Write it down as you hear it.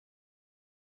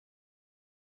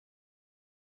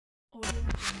There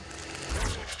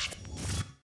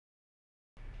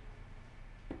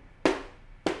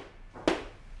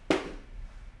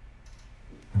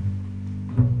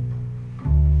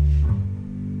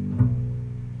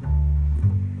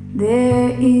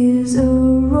is a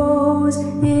rose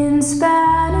in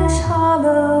Spanish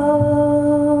Harlem,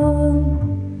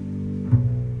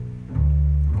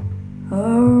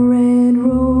 a red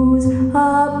rose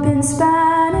up in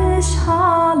Spanish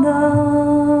Harlem.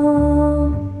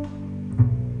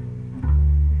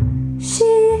 She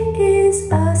is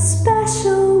a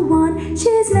special one,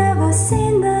 she's never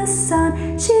seen the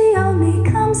sun. She only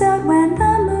comes out when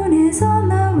the moon is on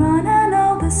the run and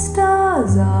all the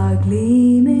stars are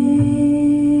gleaming.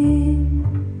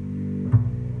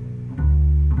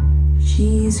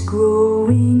 She's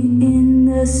growing in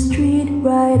the street,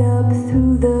 right up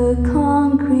through the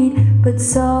concrete, but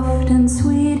soft and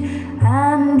sweet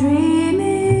and dreamy.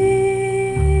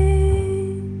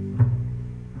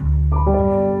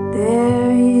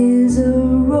 There is a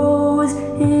rose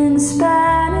in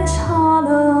Spanish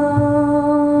Harlem,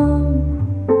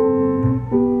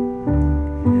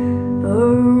 a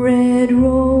red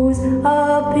rose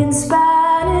up in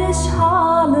Spanish Harlem.